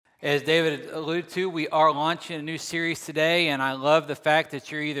As David alluded to, we are launching a new series today, and I love the fact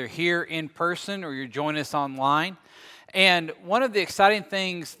that you're either here in person or you're joining us online. And one of the exciting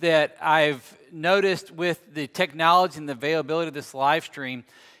things that I've noticed with the technology and the availability of this live stream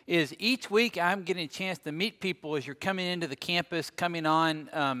is each week I'm getting a chance to meet people as you're coming into the campus, coming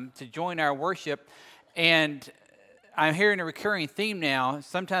on to join our worship. And I'm hearing a recurring theme now.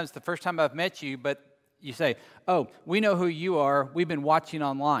 Sometimes the first time I've met you, but you say, "Oh, we know who you are. We've been watching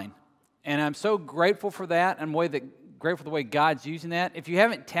online." And I'm so grateful for that. I'm grateful for the way God's using that. If you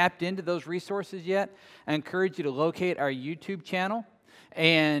haven't tapped into those resources yet, I encourage you to locate our YouTube channel.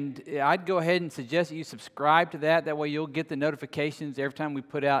 And I'd go ahead and suggest that you subscribe to that. That way you'll get the notifications every time we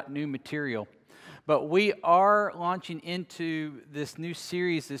put out new material. But we are launching into this new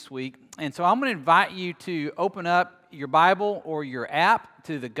series this week. And so I'm going to invite you to open up your Bible or your app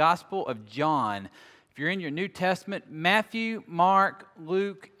to the Gospel of John. If you're in your New Testament, Matthew, Mark,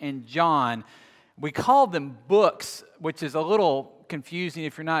 Luke, and John, we call them books, which is a little confusing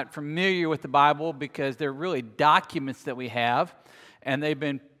if you're not familiar with the Bible because they're really documents that we have, and they've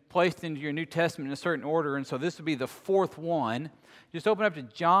been placed into your New Testament in a certain order, and so this would be the fourth one. Just open up to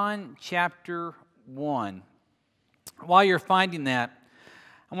John chapter 1. While you're finding that,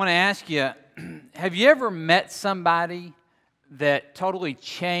 I want to ask you, have you ever met somebody that totally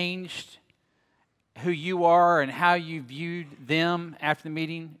changed who you are and how you viewed them after the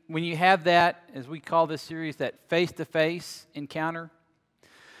meeting? When you have that, as we call this series, that face-to-face encounter.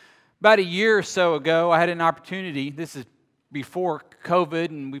 About a year or so ago, I had an opportunity. This is before COVID,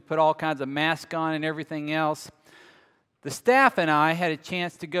 and we put all kinds of masks on and everything else. The staff and I had a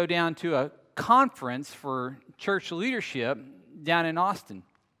chance to go down to a conference for church leadership down in Austin.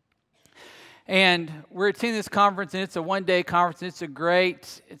 And we're attending this conference, and it's a one-day conference. It's a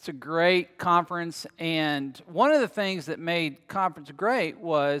great conference. And one of the things that made conference great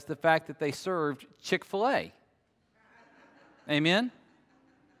was the fact that they served Chick-fil-A. Amen?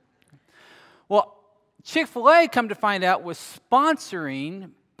 Well, Chick-fil-A, come to find out, was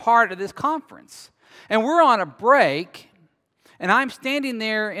sponsoring part of this conference. And we're on a break, and I'm standing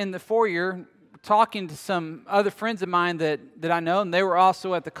there in the foyer talking to some other friends of mine that I know, and they were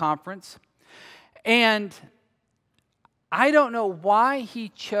also at the conference. And I don't know why he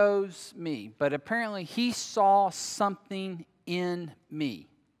chose me, but apparently he saw something in me.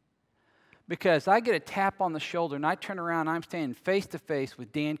 Because I get a tap on the shoulder, and I turn around, and I'm standing face to face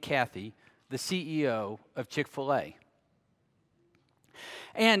with Dan Cathy, the CEO of Chick-fil-A.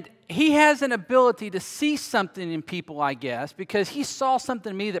 And he has an ability to see something in people, I guess, because he saw something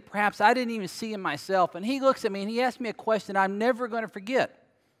in me that perhaps I didn't even see in myself. And he looks at me, and he asks me a question I'm never going to forget.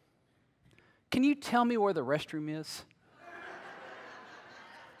 "Can you tell me where the restroom is?"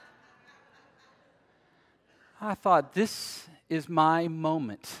 I thought, this is my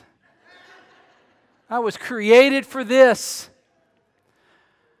moment. I was created for this.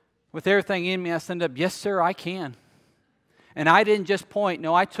 With everything in me, I stand up, "Yes, sir, I can." And I didn't just point.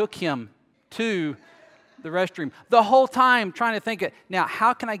 No, I took him to the restroom. The whole time trying to think, now,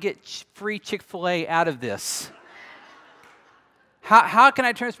 how can I get free Chick-fil-A out of this? How can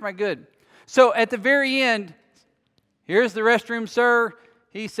I turn this for my good? So at the very end, "Here's the restroom, sir."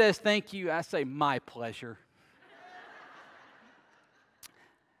 He says, "Thank you." I say, "My pleasure."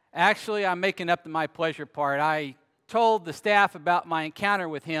 Actually, I'm making up the "my pleasure" part. I told the staff about my encounter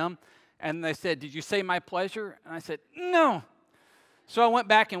with him, and they said, "Did you say my pleasure?" And I said, "No." So I went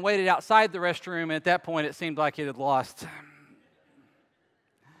back and waited outside the restroom, and at that point it seemed like it had lost.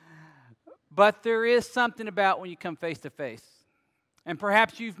 But there is something about when you come face to face. And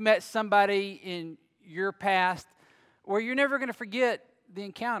perhaps you've met somebody in your past where you're never going to forget the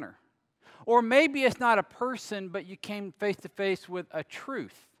encounter. Or maybe it's not a person, but you came face to face with a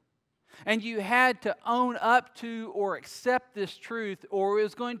truth. And you had to own up to or accept this truth, or it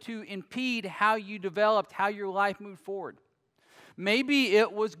was going to impede how you developed, how your life moved forward. Maybe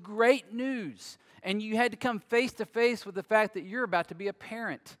it was great news, and you had to come face to face with the fact that you're about to be a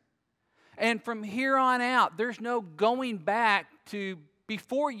parent. And from here on out, there's no going back to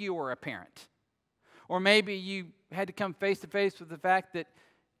before you were a parent. Or maybe you had to come face to face with the fact that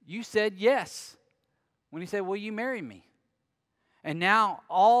you said yes when he said, "Will you marry me?" And now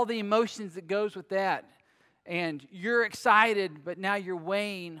all the emotions that goes with that, and you're excited, but now you're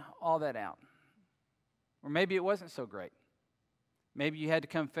weighing all that out. Or maybe it wasn't so great. Maybe you had to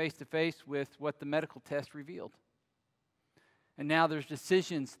come face to face with what the medical test revealed. And now there's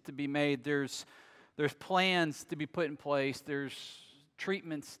decisions to be made. There's plans to be put in place. There's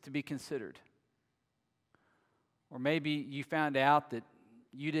treatments to be considered. Or maybe you found out that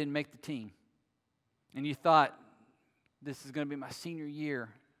you didn't make the team. And you thought, this is going to be my senior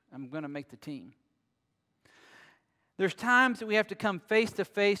year. I'm going to make the team. There's times that we have to come face to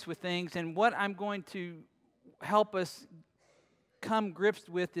face with things, and what I'm going to help us come grips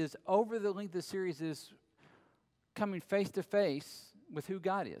with is, over the length of the series, is coming face to face with who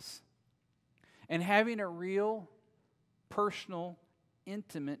God is and having a real, personal,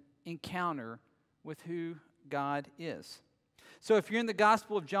 intimate encounter with who God is. So if you're in the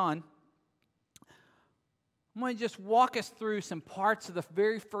Gospel of John, I'm going to just walk us through some parts of the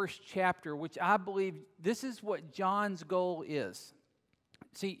very first chapter, which I believe this is what John's goal is.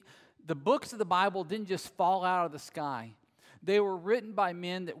 See, the books of the Bible didn't just fall out of the sky. They were written by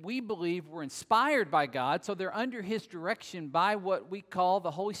men that we believe were inspired by God, so they're under His direction by what we call the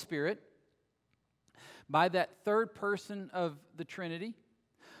Holy Spirit, by that third person of the Trinity.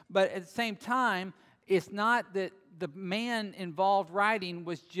 But at the same time, it's not that the man involved writing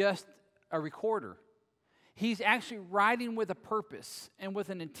was just a recorder. He's actually writing with a purpose and with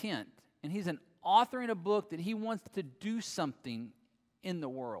an intent. And he's an author in a book that he wants to do something in the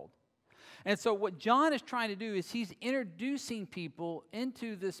world. And so what John is trying to do is he's introducing people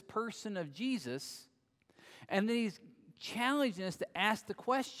into this person of Jesus, and then he's challenging us to ask the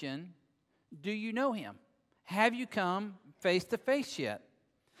question, do you know him? Have you come face to face yet?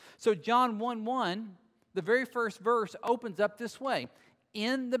 So John 1:1, the very first verse opens up this way: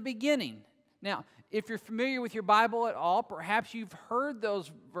 in the beginning. Now, if you're familiar with your Bible at all, perhaps you've heard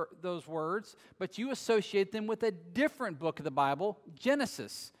those words, but you associate them with a different book of the Bible,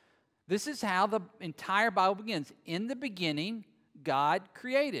 Genesis. This is how the entire Bible begins. In the beginning, God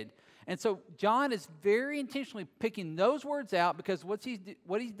created. And so John is very intentionally picking those words out, because what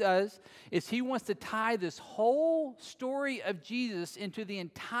he does is he wants to tie this whole story of Jesus into the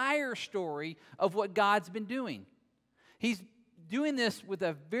entire story of what God's been doing. He's doing this with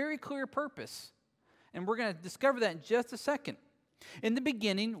a very clear purpose, and we're going to discover that in just a second. In the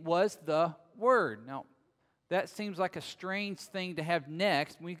beginning was the Word. Now, that seems like a strange thing to have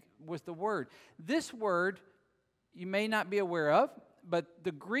next, was the Word. This word you may not be aware of, but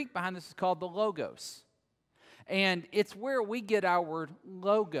the Greek behind this is called the Logos. And it's where we get our word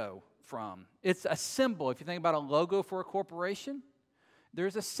logo from. It's a symbol. If you think about a logo for a corporation,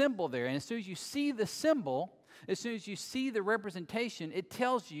 there's a symbol there. And as soon as you see the symbol, as soon as you see the representation, it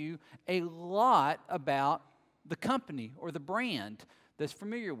tells you a lot about the company or the brand that's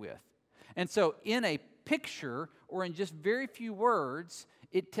familiar with. And so in a picture or in just very few words,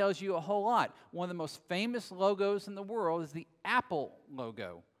 it tells you a whole lot. One of the most famous logos in the world is the Apple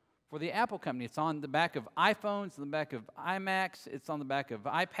logo for the Apple company. It's on the back of iPhones, on the back of iMacs, it's on the back of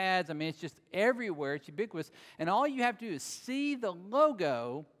iPads. I mean, it's just everywhere. It's ubiquitous. And all you have to do is see the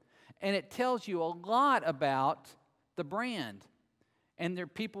logo, and it tells you a lot about the brand. And there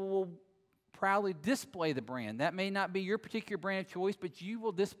people will proudly display the brand. That may not be your particular brand of choice, but you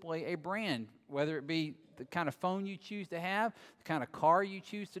will display a brand, whether it be the kind of phone you choose to have, the kind of car you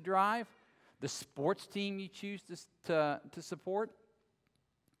choose to drive, the sports team you choose to support.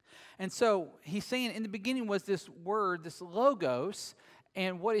 And so he's saying in the beginning was this word, this logos,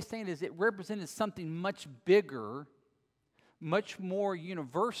 and what he's saying is it represented something much bigger, much more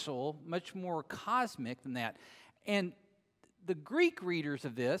universal, much more cosmic than that. And the Greek readers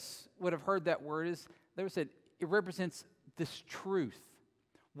of this would have heard that word as they would have said it represents this truth.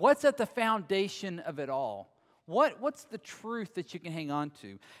 What's at the foundation of it all? What's the truth that you can hang on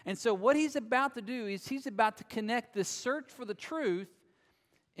to? And so what he's about to do is he's about to connect this search for the truth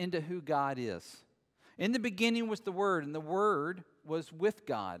into who God is. In the beginning was the Word, and the Word was with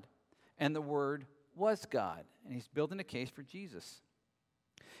God, and the Word was God. And he's building a case for Jesus.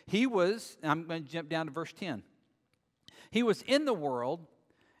 He was, and I'm going to jump down to verse 10. He was in the world,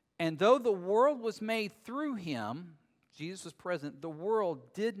 and though the world was made through him, Jesus was present, the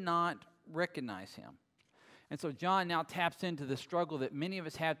world did not recognize him. And so John now taps into the struggle that many of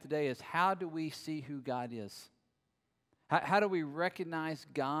us have today is how do we see who God is? How do we recognize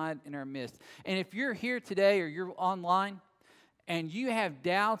God in our midst? And if you're here today or you're online and you have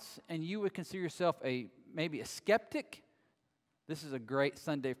doubts and you would consider yourself maybe a skeptic, this is a great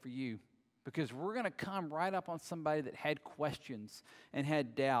Sunday for you, because we're going to come right up on somebody that had questions and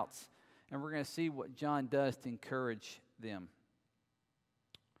had doubts, and we're going to see what John does to encourage them.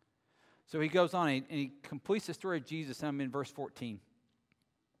 So he goes on and he completes the story of Jesus. I'm in verse 14.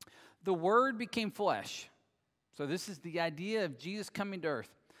 The Word became flesh. So this is the idea of Jesus coming to earth.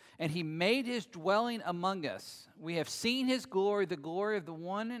 And he made his dwelling among us. We have seen his glory, the glory of the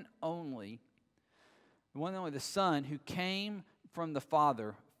one and only, the Son who came from the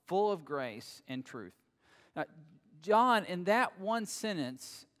Father, full of grace and truth. Now, John, in that one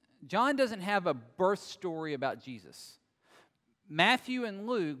sentence, John doesn't have a birth story about Jesus. Matthew and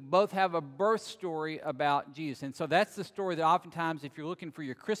Luke both have a birth story about Jesus. And so that's the story that oftentimes, if you're looking for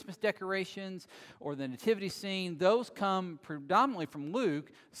your Christmas decorations or the nativity scene, those come predominantly from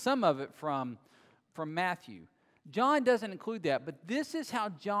Luke, some of it from Matthew. John doesn't include that, but this is how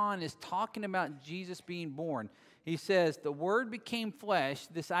John is talking about Jesus being born. He says, the Word became flesh.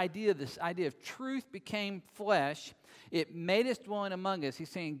 This idea of truth became flesh. It made its dwelling among us. He's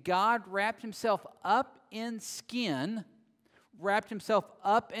saying God wrapped himself up in skin, wrapped himself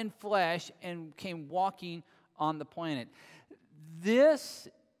up in flesh, and came walking on the planet. This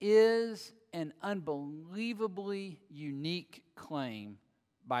is an unbelievably unique claim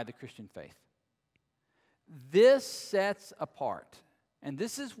by the Christian faith. This sets apart, and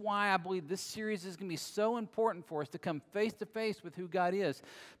this is why I believe this series is going to be so important for us to come face to face with who God is,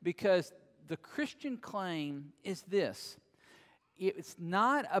 because the Christian claim is this. It's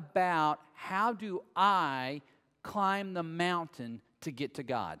not about how do I climb the mountain to get to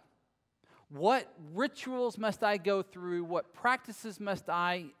God. What rituals must I go through? What practices must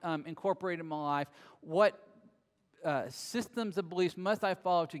I incorporate in my life? What systems of beliefs must I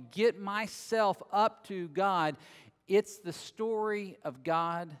follow to get myself up to God? It's the story of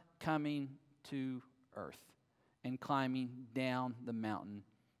God coming to earth and climbing down the mountain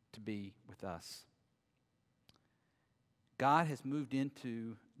to be with us. God has moved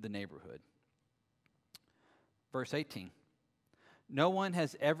into the neighborhood. Verse 18, no one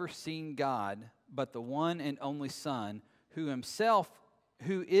has ever seen God but the one and only Son, who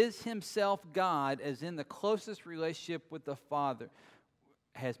is himself God, as in the closest relationship with the Father,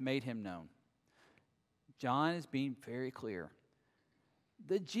 has made him known. John is being very clear.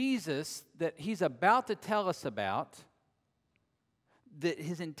 The Jesus that he's about to tell us about, that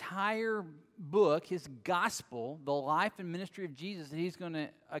his entire book, his gospel, the life and ministry of Jesus that he's going to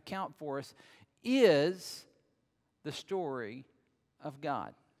account for us, is the story of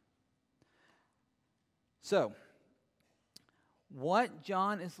God. So, what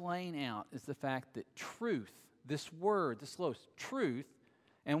John is laying out is the fact that truth, this word, this logos, truth,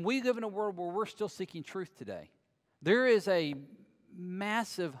 and we live in a world where we're still seeking truth today. There is a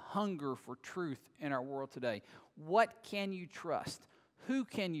massive hunger for truth in our world today. What can you trust? Who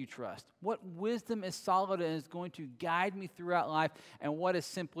can you trust? What wisdom is solid and is going to guide me throughout life? And what is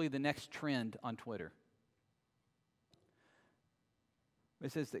simply the next trend on Twitter?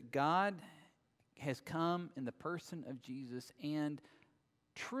 It says that God has come in the person of Jesus, and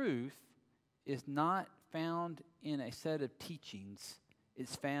truth is not found in a set of teachings.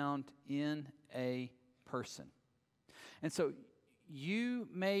 It's found in a person. And so you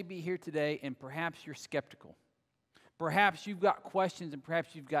may be here today and perhaps you're skeptical. Perhaps you've got questions and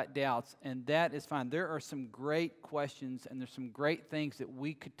perhaps you've got doubts, and that is fine. There are some great questions and there's some great things that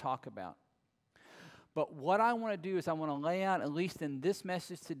we could talk about. But what I want to do is I want to lay out, at least in this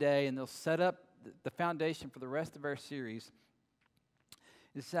message today, and they'll set up the foundation for the rest of our series,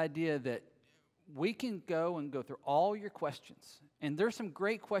 this idea that we can go through all your questions. And there's some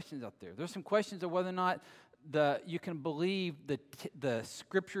great questions out there. There's some questions of whether or not you can believe the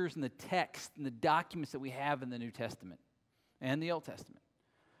scriptures and the text and the documents that we have in the New Testament and the Old Testament.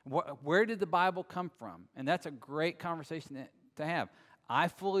 Where did the Bible come from? And that's a great conversation to have. I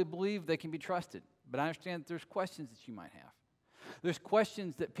fully believe they can be trusted, but I understand that there's questions that you might have. There's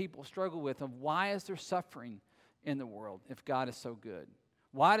questions that people struggle with of why is there suffering in the world if God is so good?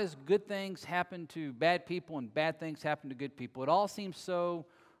 Why does good things happen to bad people and bad things happen to good people? It all seems so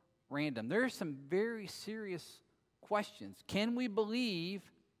random. There are some very serious questions. Can we believe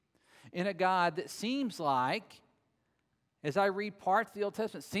in a God that seems like, as I read parts of the Old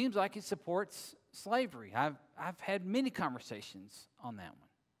Testament, seems like it supports slavery? I've had many conversations on that one.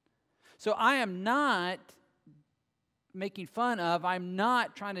 So I am not making fun of, I'm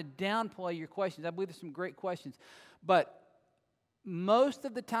not trying to downplay your questions. I believe there's some great questions. But most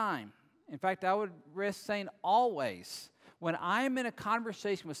of the time, in fact, I would risk saying always, when I'm in a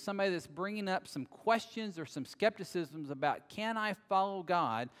conversation with somebody that's bringing up some questions or some skepticisms about can I follow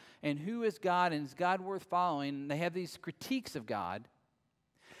God and who is God and is God worth following, and they have these critiques of God,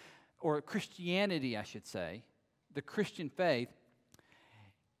 or Christianity, I should say, the Christian faith,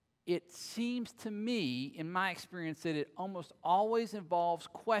 it seems to me, in my experience, that it almost always involves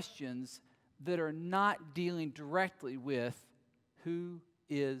questions that are not dealing directly with who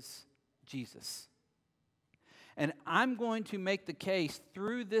is Jesus. And I'm going to make the case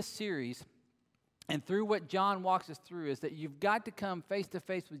through this series and through what John walks us through is that you've got to come face to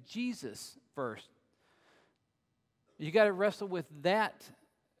face with Jesus first. You got to wrestle with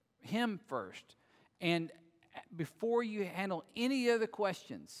him first. And before you handle any other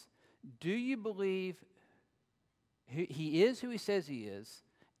questions, do you believe he is who he says he is,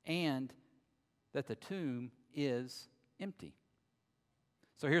 and that the tomb is empty.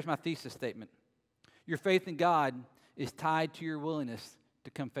 So here's my thesis statement. Your faith in God is tied to your willingness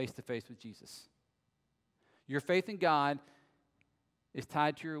to come face to face with Jesus. Your faith in God is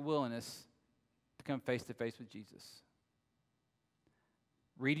tied to your willingness to come face to face with Jesus.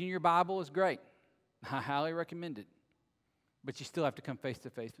 Reading your Bible is great. I highly recommend it. But you still have to come face to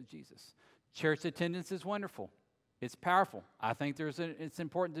face with Jesus. Church attendance is wonderful. It's powerful. I think it's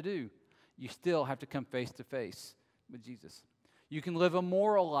important to do. You still have to come face to face with Jesus. You can live a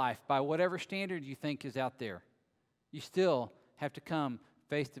moral life by whatever standard you think is out there. You still have to come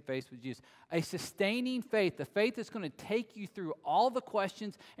face to face with Jesus. A sustaining faith, the faith that's going to take you through all the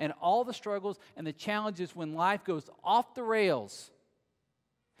questions and all the struggles and the challenges when life goes off the rails,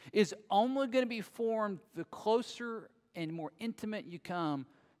 is only going to be formed the closer and more intimate you come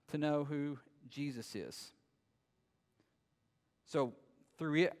to know who Jesus is. So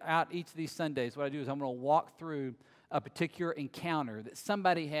throughout each of these Sundays, what I do is I'm going to walk through a particular encounter that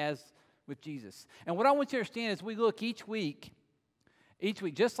somebody has with Jesus. And what I want you to understand is we look each week,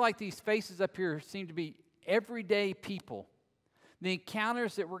 just like these faces up here seem to be everyday people, the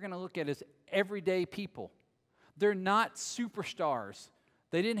encounters that we're going to look at is everyday people. They're not superstars.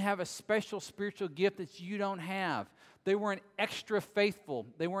 They didn't have a special spiritual gift that you don't have. They weren't extra faithful.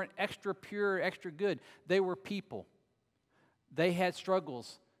 They weren't extra pure, extra good. They were people. They had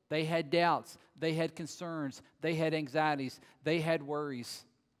struggles. They had doubts. They had concerns. They had anxieties. They had worries.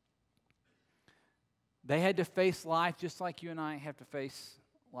 They had to face life just like you and I have to face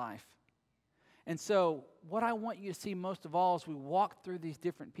life. And so what I want you to see most of all as we walk through these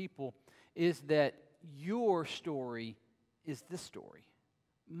different people is that your story is this story.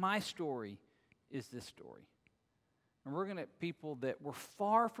 My story is this story. And we're going to have people that were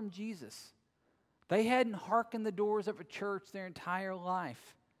far from Jesus. They hadn't hearkened the doors of a church their entire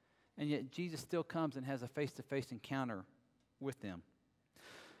life. And yet Jesus still comes and has a face-to-face encounter with them.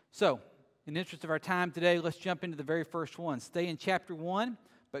 So, in the interest of our time today, let's jump into the very first one. Stay in chapter 1,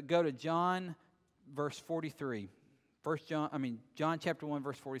 but go to John verse 43. John chapter 1,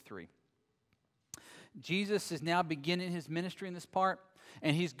 verse 43. Jesus is now beginning his ministry in this part,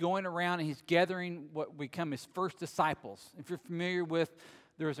 and he's going around and he's gathering what become his first disciples. If you're familiar with,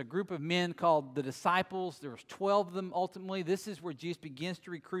 there was a group of men called the disciples. There was 12 of them ultimately. This is where Jesus begins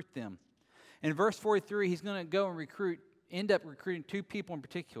to recruit them. In verse 43, he's going to go and end up recruiting 2 people in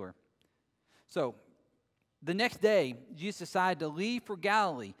particular. So, the next day, Jesus decided to leave for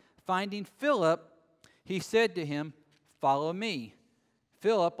Galilee. Finding Philip, he said to him, "Follow me."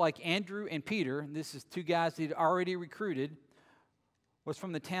 Philip, like Andrew and Peter, and this is 2 guys he'd already recruited, was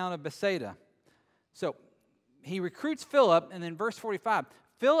from the town of Bethsaida. So, he recruits Philip, and then verse 45,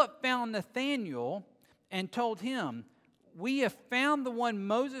 Philip found Nathanael and told him, "We have found the one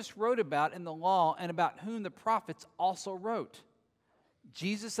Moses wrote about in the law and about whom the prophets also wrote,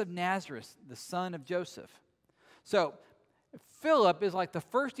 Jesus of Nazareth, the son of Joseph." So, Philip is like the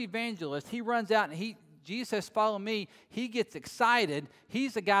first evangelist. He runs out and Jesus says, "Follow me." He gets excited.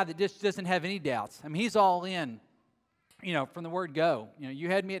 He's the guy that just doesn't have any doubts. I mean, he's all in, from the word go. You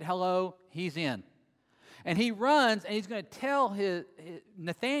had me at hello, he's in. And he runs and he's going to tell his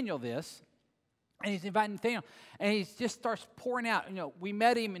Nathanael this. And he's inviting Nathanael. And he just starts pouring out, we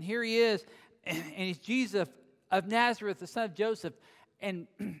met him and here he is. And he's Jesus of Nazareth, the son of Joseph. And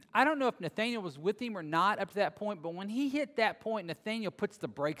I don't know if Nathanael was with him or not up to that point, but when he hit that point, Nathanael puts the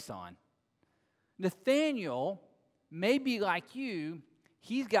brakes on. Nathanael may be like you.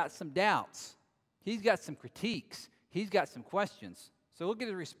 He's got some doubts. He's got some critiques. He's got some questions. So look at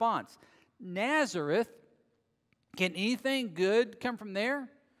his response. Nazareth, can anything good come from there?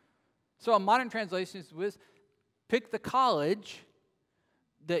 So a modern translation is, pick the college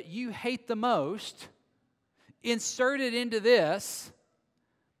that you hate the most, insert it into this,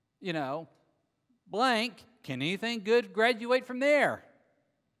 blank, can anything good graduate from there?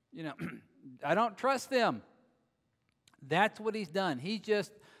 I don't trust them. That's what he's done.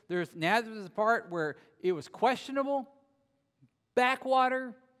 There's Nazareth the part where it was questionable,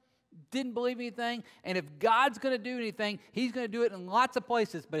 backwater, didn't believe anything, and if God's going to do anything, he's going to do it in lots of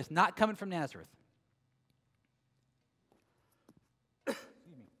places, but it's not coming from Nazareth.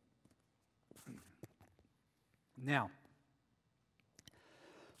 Now,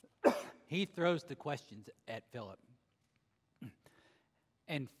 he throws the questions at Philip.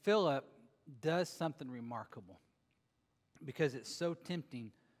 And Philip does something remarkable because it's so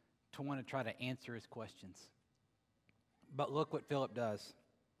tempting to want to try to answer his questions. But look what Philip does.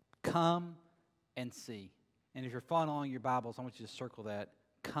 Come and see. And if you're following along your Bibles, I want you to circle that.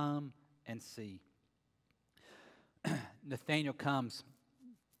 Come and see. Nathanael comes,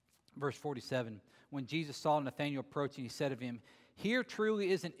 verse 47. When Jesus saw Nathanael approaching, he said of him, "Here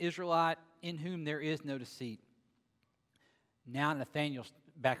truly is an Israelite in whom there is no deceit." Now Nathanael's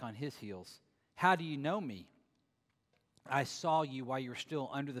back on his heels. "How do you know me?" "I saw you while you were still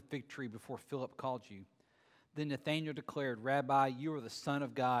under the fig tree before Philip called you." Then Nathanael declared, "Rabbi, you are the Son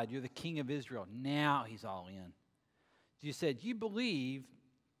of God. You're the King of Israel." Now he's all in. Jesus said, "You believe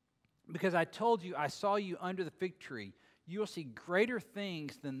because I told you I saw you under the fig tree. You will see greater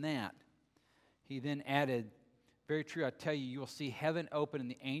things than that." He then added, "Very true, I tell you, you will see heaven open and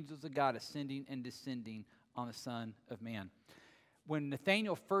the angels of God ascending and descending on the Son of Man." When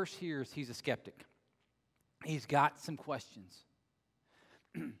Nathanael first hears, he's a skeptic. He's got some questions.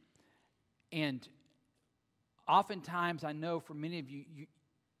 And oftentimes, I know for many of you,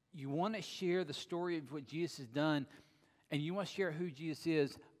 you want to share the story of what Jesus has done, and you want to share who Jesus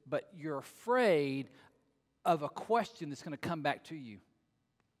is, but you're afraid of a question that's going to come back to you.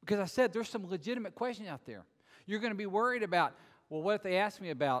 Because I said there's some legitimate questions out there. You're going to be worried about, well, what if they ask me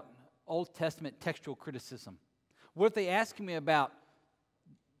about Old Testament textual criticism? What if they ask me about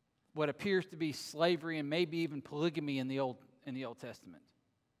what appears to be slavery and maybe even polygamy in the Old Testament?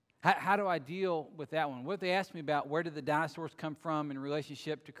 How do I deal with that one? What if they ask me about where did the dinosaurs come from in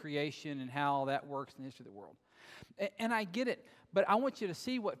relationship to creation and how all that works in the history of the world? And I get it, but I want you to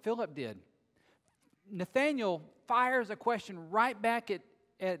see what Philip did. Nathanael fires a question right back at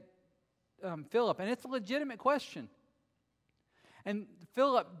Philip, and it's a legitimate question. And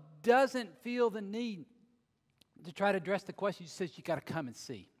Philip doesn't feel the need to try to address the question. He says, "You got to come and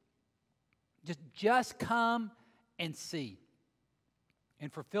see. Just come and see."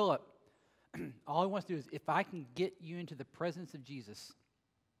 And for Philip, all he wants to do is, if I can get you into the presence of Jesus,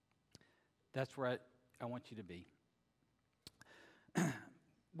 that's where I want you to be.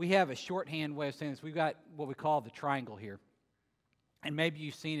 We have a shorthand way of saying this. We've got what we call the triangle here. And maybe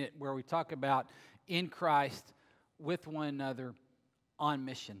you've seen it where we talk about in Christ, with one another, on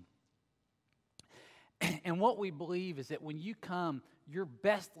mission. And what we believe is that when you come, your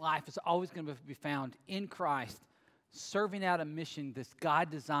best life is always going to be found in Christ, serving out a mission that God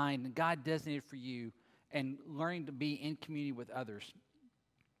designed and God designated for you, and learning to be in community with others.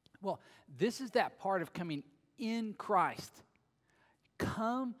 Well, this is that part of coming in Christ.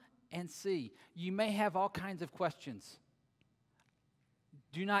 Come and see. You may have all kinds of questions.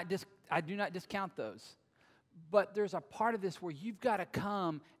 I do not discount those. But there's a part of this where you've got to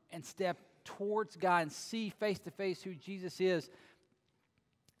come and step towards God and see face to face who Jesus is,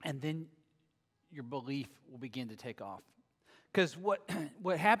 and then your belief will begin to take off. Because what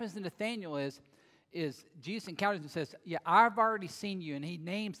happens to Nathanael is Jesus encounters him and says, "Yeah, I've already seen you," and he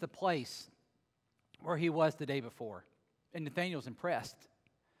names the place where he was the day before. And Nathanael's impressed.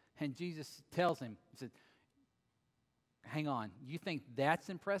 And Jesus tells him, he said, "Hang on, you think that's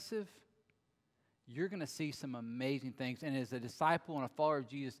impressive? You're going to see some amazing things." And as a disciple and a follower of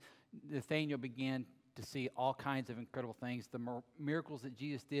Jesus, Nathanael began to see all kinds of incredible things, the miracles that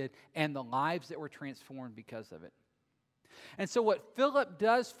Jesus did, and the lives that were transformed because of it. And so what Philip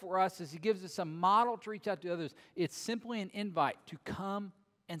does for us is he gives us a model to reach out to others. It's simply an invite to come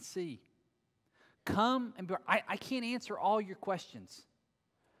and see. Come and be. I can't answer all your questions.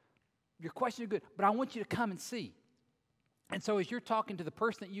 Your questions are good, but I want you to come and see. And so as you're talking to the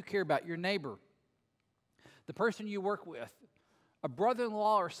person that you care about, your neighbor, the person you work with, a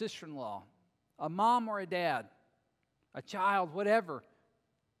brother-in-law or sister-in-law, a mom or a dad, a child, whatever,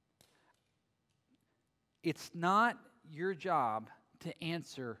 it's not your job to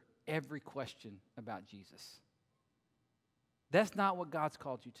answer every question about Jesus. That's not what God's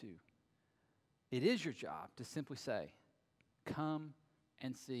called you to. It is your job to simply say, "Come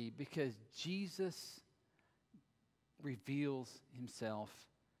and see," because Jesus reveals himself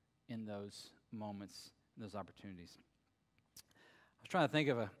in those moments, in those opportunities. I was trying to think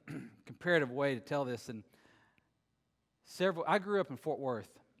of a comparative way to tell this, and I grew up in Fort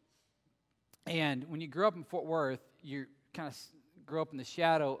Worth. And when you grow up in Fort Worth, you kind of grow up in the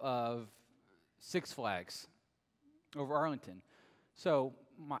shadow of Six Flags over Arlington. So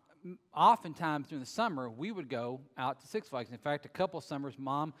oftentimes during the summer, we would go out to Six Flags. In fact, a couple of summers,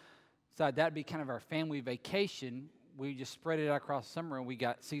 Mom decided that'd be kind of our family vacation. We just spread it out across the summer, and we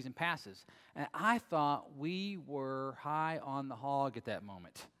got season passes. And I thought we were high on the hog at that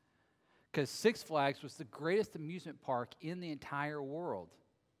moment, because Six Flags was the greatest amusement park in the entire world.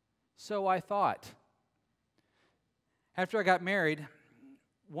 So I thought. After I got married,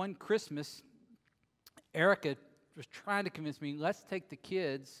 one Christmas, Erica was trying to convince me, let's take the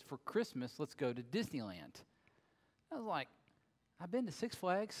kids for Christmas, let's go to Disneyland. I was like, I've been to Six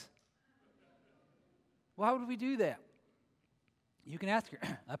Flags. Why would we do that? You can ask her,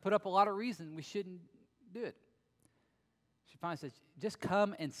 I put up a lot of reasons we shouldn't do it. She finally says, just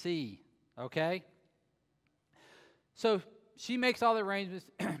come and see, okay? So she makes all the arrangements.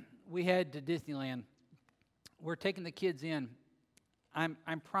 We head to Disneyland. We're taking the kids in. I'm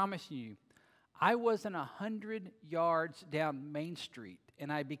promising you, I wasn't 100 yards down Main Street,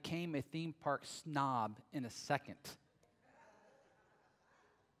 and I became a theme park snob in a second.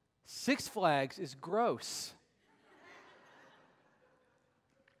 Six Flags is gross.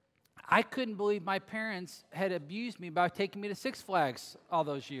 I couldn't believe my parents had abused me by taking me to Six Flags all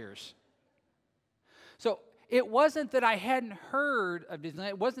those years. So it wasn't that I hadn't heard of Disneyland.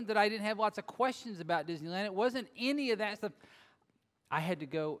 It wasn't that I didn't have lots of questions about Disneyland. It wasn't any of that stuff. I had to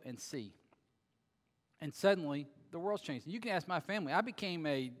go and see. And suddenly, the world's changed. You can ask my family. I became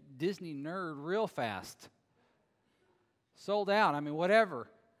a Disney nerd real fast. Sold out. I mean, whatever.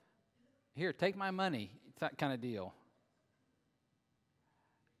 Here, take my money. It's that kind of deal.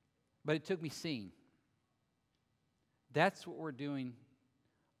 But it took me seeing. That's what we're doing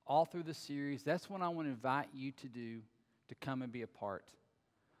all through the series. That's what I want to invite you to do, to come and be a part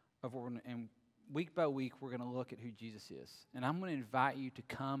of what we're going to, and week by week, we're going to look at who Jesus is. And I'm going to invite you to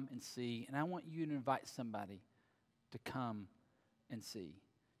come and see, and I want you to invite somebody to come and see.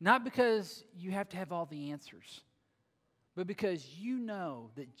 Not because you have to have all the answers, but because you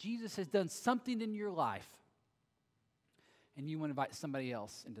know that Jesus has done something in your life, and you want to invite somebody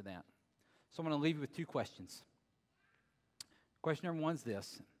else into that. So I'm going to leave you with two questions. Question number one is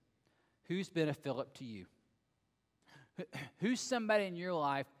this: who's been a Philip to you? Who's somebody in your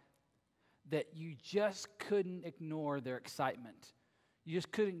life that you just couldn't ignore their excitement? You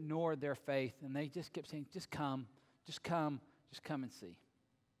just couldn't ignore their faith, and they just kept saying, just come and see.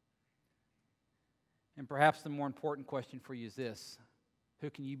 And perhaps the more important question for you is this: who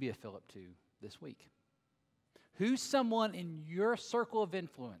can you be a Philip to this week? Who's someone in your circle of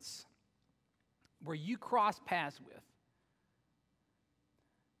influence where you cross paths with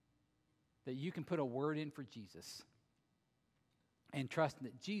that you can put a word in for Jesus and trust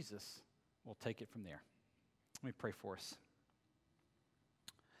that Jesus will take it from there? Let me pray for us.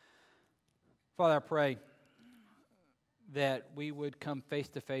 Father, I pray that we would come face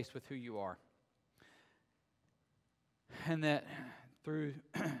to face with who you are, and that through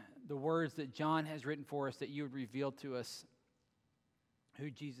the words that John has written for us, that you would reveal to us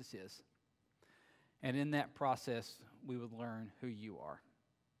who Jesus is. And in that process, we would learn who you are.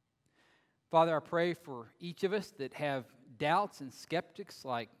 Father, I pray for each of us that have doubts and skeptics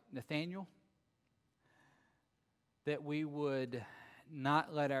like Nathaniel, that we would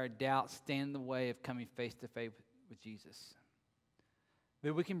not let our doubts stand in the way of coming face to face with Jesus.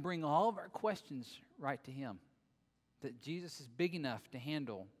 That we can bring all of our questions right to him. That Jesus is big enough to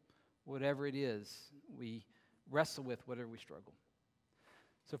handle whatever it is we wrestle with, whatever we struggle.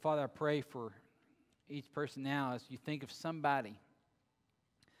 So, Father, I pray for each person now as you think of somebody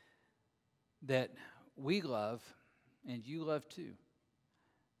that we love and you love too,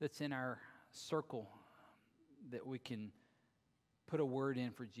 that's in our circle, that we can put a word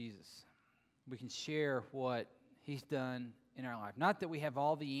in for Jesus. We can share what he's done in our life. Not that we have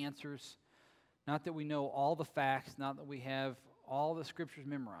all the answers, not that we know all the facts, not that we have all the scriptures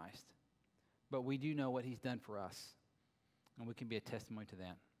memorized, but we do know what he's done for us, and we can be a testimony to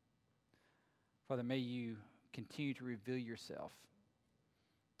that. Father, may you continue to reveal yourself.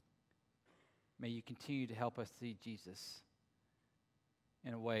 May you continue to help us see Jesus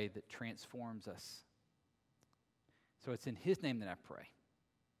in a way that transforms us. So it's in his name that I pray.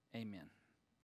 Amen.